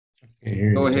Can't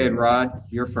hear Go ahead, anything. Rod.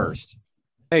 You're first.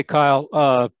 Hey,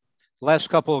 Kyle. Last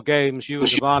couple of games, you and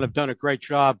Devon have done a great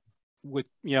job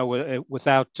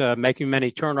without making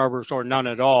many turnovers or none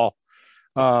at all.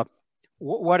 Uh,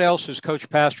 what else is Coach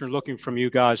Pastner looking from you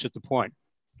guys at the point?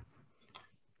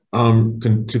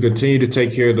 To continue to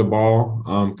take care of the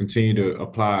ball, continue to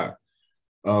apply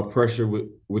pressure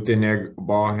within their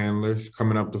ball handlers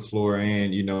coming up the floor,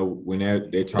 and when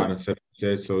they're trying to set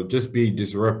up, so just be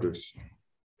disruptors.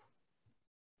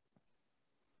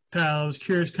 Kyle, I was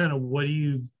curious, kind of what are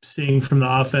you seeing from the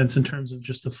offense in terms of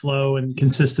just the flow and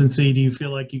consistency? Do you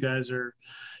feel like you guys are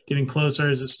getting closer?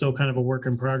 Is it still kind of a work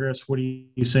in progress? What are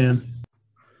you saying?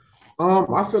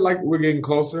 I feel like we're getting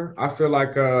closer. I feel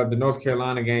like the North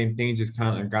Carolina game, things just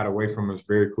kind of got away from us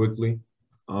very quickly.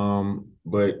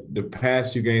 But the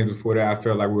past few games before that, I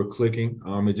felt like we were clicking.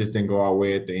 It just didn't go our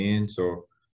way at the end. So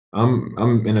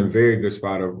I'm in a very good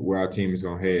spot of where our team is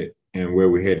going to head and where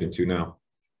we're headed to now.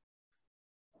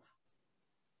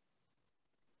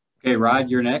 Okay, Rod,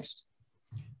 you're next.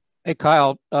 Hey,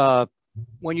 Kyle.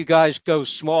 When you guys go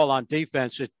small on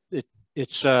defense,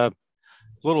 it's a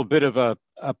little bit of a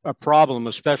problem,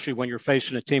 especially when you're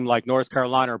facing a team like North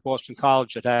Carolina or Boston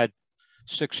College that had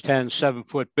 6'10",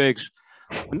 7-foot bigs.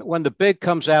 When the big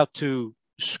comes out to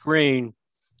screen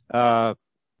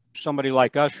somebody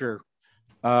like Usher,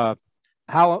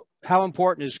 how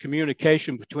important is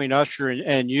communication between Usher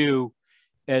and you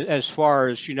as far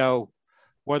as,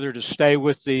 whether to stay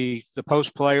with the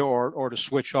post player or to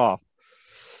switch off?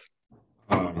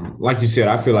 Like you said,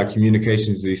 I feel like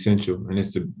communication is essential, and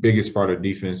it's the biggest part of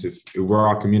defense. If we're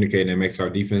all communicating, it makes our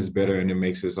defense better, and it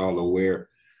makes us all aware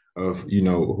of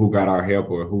who got our help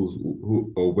or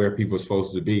who or where people are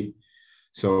supposed to be.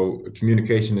 So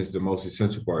communication is the most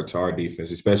essential part to our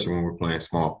defense, especially when we're playing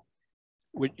small.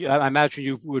 I imagine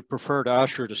you would prefer to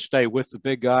Usher to stay with the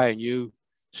big guy and you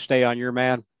stay on your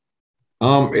man.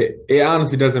 It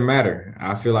honestly doesn't matter.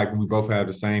 I feel like we both have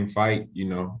the same fight.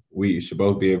 We should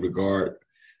both be able to guard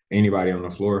anybody on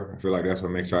the floor. I feel like that's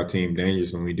what makes our team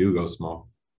dangerous when we do go small.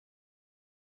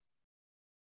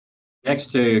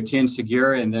 Next to Ken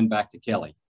Segura and then back to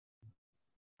Kelly.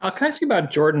 Can I ask you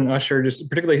about Jordan Usher, just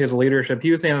particularly his leadership?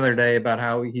 He was saying the other day about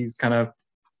how he's kind of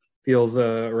feels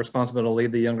responsible to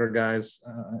lead the younger guys.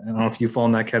 I don't know if you fall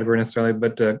in that category necessarily,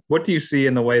 but what do you see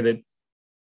in the way that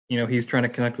he's trying to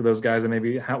connect with those guys, and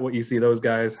maybe what you see those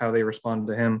guys, how they respond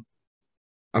to him?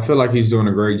 I feel like he's doing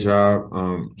a great job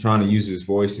trying to use his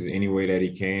voice in any way that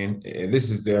he can. And this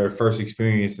is their first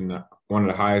experience in one of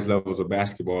the highest levels of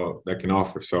basketball that can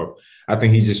offer. So I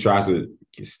think he just tries to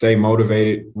stay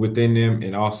motivated within them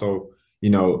and also,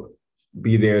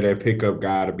 be there, that pickup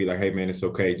guy to be like, hey, man, it's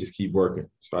okay. Just keep working.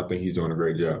 So I think he's doing a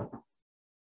great job.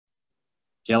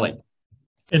 Kelly.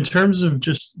 In terms of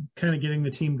just kind of getting the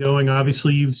team going,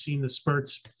 obviously you've seen the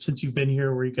spurts since you've been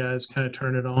here where you guys kind of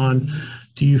turn it on.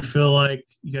 Do you feel like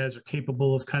you guys are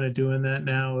capable of kind of doing that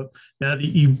now that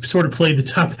you sort of played the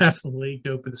top half of the league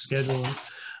to open the schedule?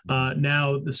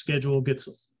 Now the schedule gets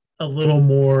a little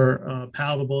more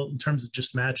palatable in terms of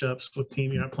just matchups with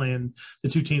team. You're not playing the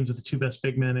two teams with the two best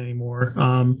big men anymore.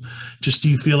 Just do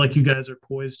you feel like you guys are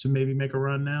poised to maybe make a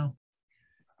run now?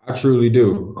 I truly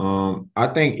do. I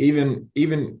think even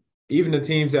the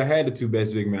teams that had the two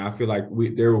best big men, I feel like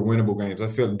they were winnable games.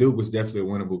 I feel Duke was definitely a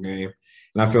winnable game,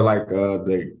 and I feel like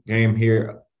the game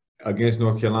here against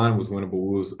North Carolina was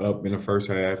winnable. We was up in the first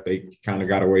half. They kind of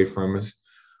got away from us,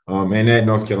 and at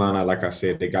North Carolina, like I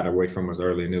said, they got away from us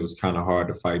early, and it was kind of hard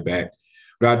to fight back.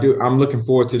 But I'm looking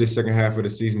forward to the second half of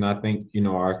the season. I think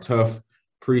our tough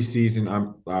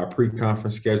preseason, our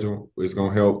pre-conference schedule is going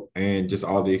to help, and just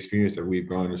all the experience that we've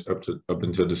gone up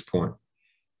until this point.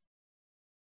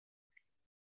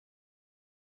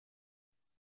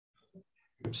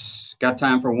 Got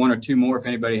time for one or two more if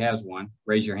anybody has one.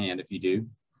 Raise your hand if you do.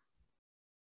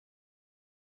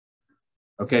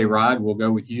 Okay, Rod, we'll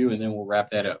go with you, and then we'll wrap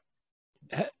that up.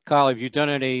 Kyle, have you done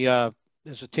any has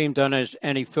the team done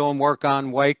any film work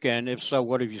on Wake, and if so,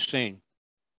 what have you seen?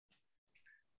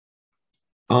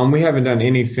 We haven't done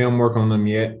any film work on them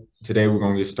yet. Today we're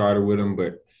going to get started with them,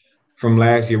 but from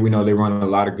last year, we know they run a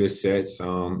lot of good sets.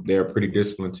 They're a pretty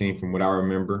disciplined team from what I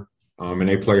remember, and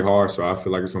they play hard, so I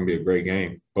feel like it's going to be a great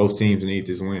game. Both teams need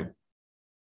this win.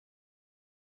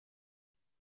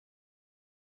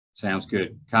 Sounds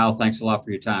good. Kyle, thanks a lot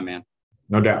for your time, man.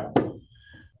 No doubt.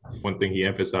 One thing he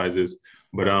emphasizes.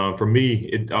 But for me,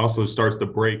 it also starts the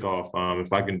break off.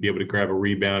 If I can be able to grab a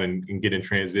rebound and get in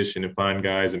transition and find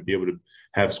guys and be able to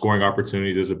have scoring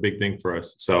opportunities is a big thing for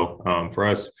us. So for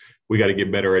us, we got to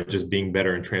get better at just being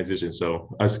better in transition.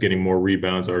 So us getting more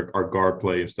rebounds, our guard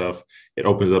play and stuff, it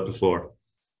opens up the floor.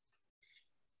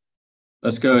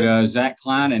 Let's go to Zach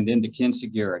Klein and then to Ken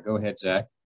Segura. Go ahead, Zach.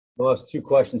 Well, that's two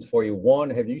questions for you. One,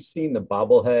 have you seen the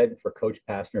bobblehead for Coach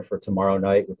Pastner for tomorrow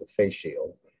night with the face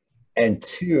shield? And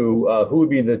two, who would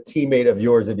be the teammate of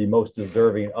yours that'd be most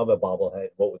deserving of a bobblehead?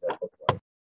 What would that look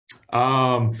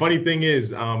like? Funny thing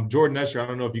is, Jordan Usher, I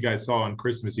don't know if you guys saw on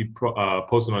Christmas, he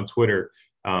posted on Twitter,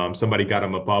 somebody got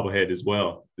him a bobblehead as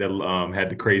well that had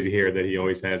the crazy hair that he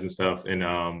always has and stuff.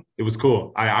 And it was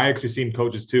cool. I actually seen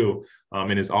coaches too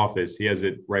in his office. He has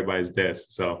it right by his desk.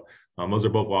 So those are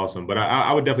both awesome. But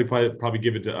I would definitely probably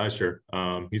give it to Usher.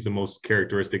 He's the most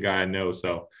characteristic guy I know.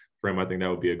 So for him, I think that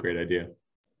would be a great idea.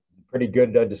 Pretty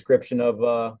good description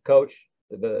of Coach.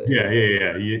 Yeah.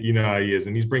 You know how he is,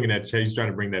 and he's bringing that. He's trying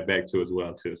to bring that back too as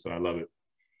well too. So I love it.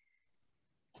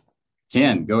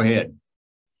 Ken, go ahead.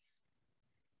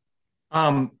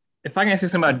 If I can ask you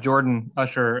something about Jordan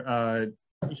Usher,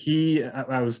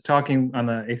 I was talking on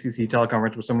the ACC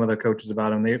teleconference with some other coaches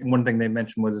about him. One thing they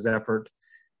mentioned was his effort,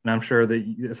 and I'm sure that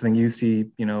it's something you see,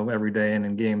 every day and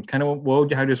in games. Kind of, how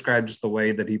do you describe just the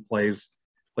way that he plays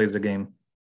the game?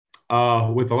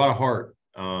 With a lot of heart.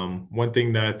 One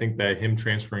thing that I think that him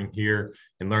transferring here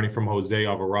and learning from Jose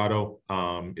Alvarado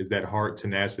is that heart,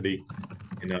 tenacity,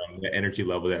 and the energy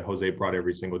level that Jose brought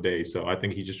every single day. So I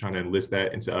think he's just trying to enlist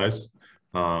that into us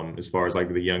as far as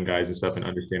like the young guys and stuff, and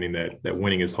understanding that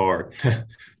winning is hard,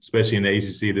 especially in the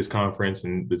ACC, this conference,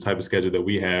 and the type of schedule that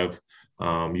we have.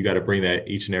 You got to bring that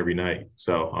each and every night.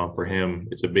 So for him,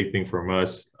 it's a big thing from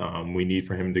us. We need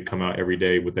for him to come out every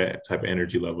day with that type of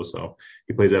energy level. So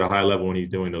he plays at a high level when he's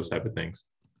doing those type of things.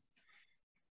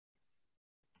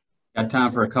 Got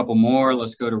time for a couple more.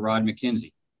 Let's go to Rod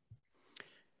McKenzie.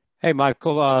 Hey,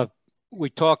 Michael, we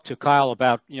talked to Kyle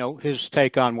about, his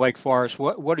take on Wake Forest.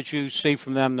 What did you see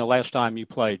from them the last time you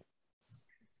played?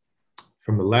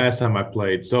 From the last time I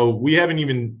played. So we haven't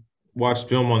even watched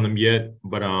film on them yet,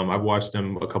 but I've watched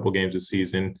them a couple games this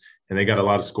season, and they got a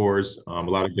lot of scores, a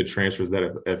lot of good transfers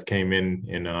that have came in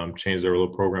and changed their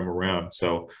little program around.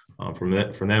 So from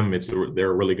them,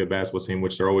 they're a really good basketball team,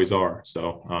 which they always are.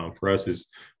 So for us,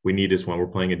 we need this one. We're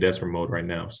playing in desperate mode right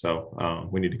now, so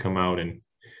we need to come out and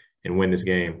win this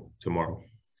game tomorrow.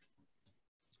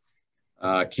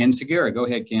 Ken Segura, go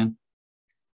ahead, Ken.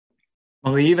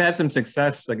 Well, you've had some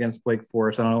success against Wake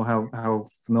Forest. I don't know how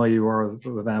familiar you are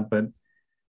with that, but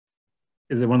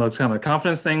is it one of those kind of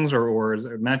confidence things, or is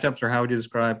it matchups, or how would you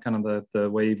describe kind of the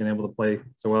way you've been able to play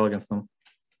so well against them?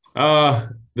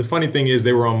 The funny thing is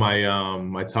they were on my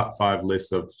my top 5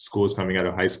 list of schools coming out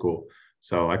of high school.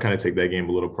 So I kind of take that game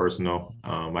a little personal.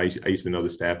 I used to know the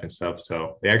staff and stuff.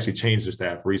 So they actually changed their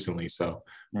staff recently. So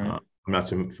I'm not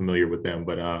too familiar with them.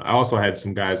 But I also had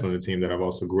some guys on the team that I've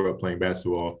also grew up playing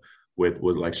basketball with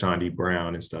like Sean D.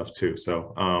 Brown and stuff too.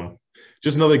 So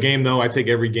just another game, though. I take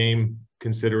every game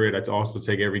considerate. I also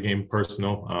take every game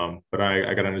personal. But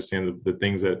I got to understand the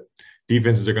things that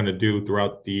defenses are going to do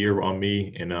throughout the year on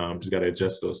me, and just got to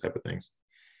adjust those type of things.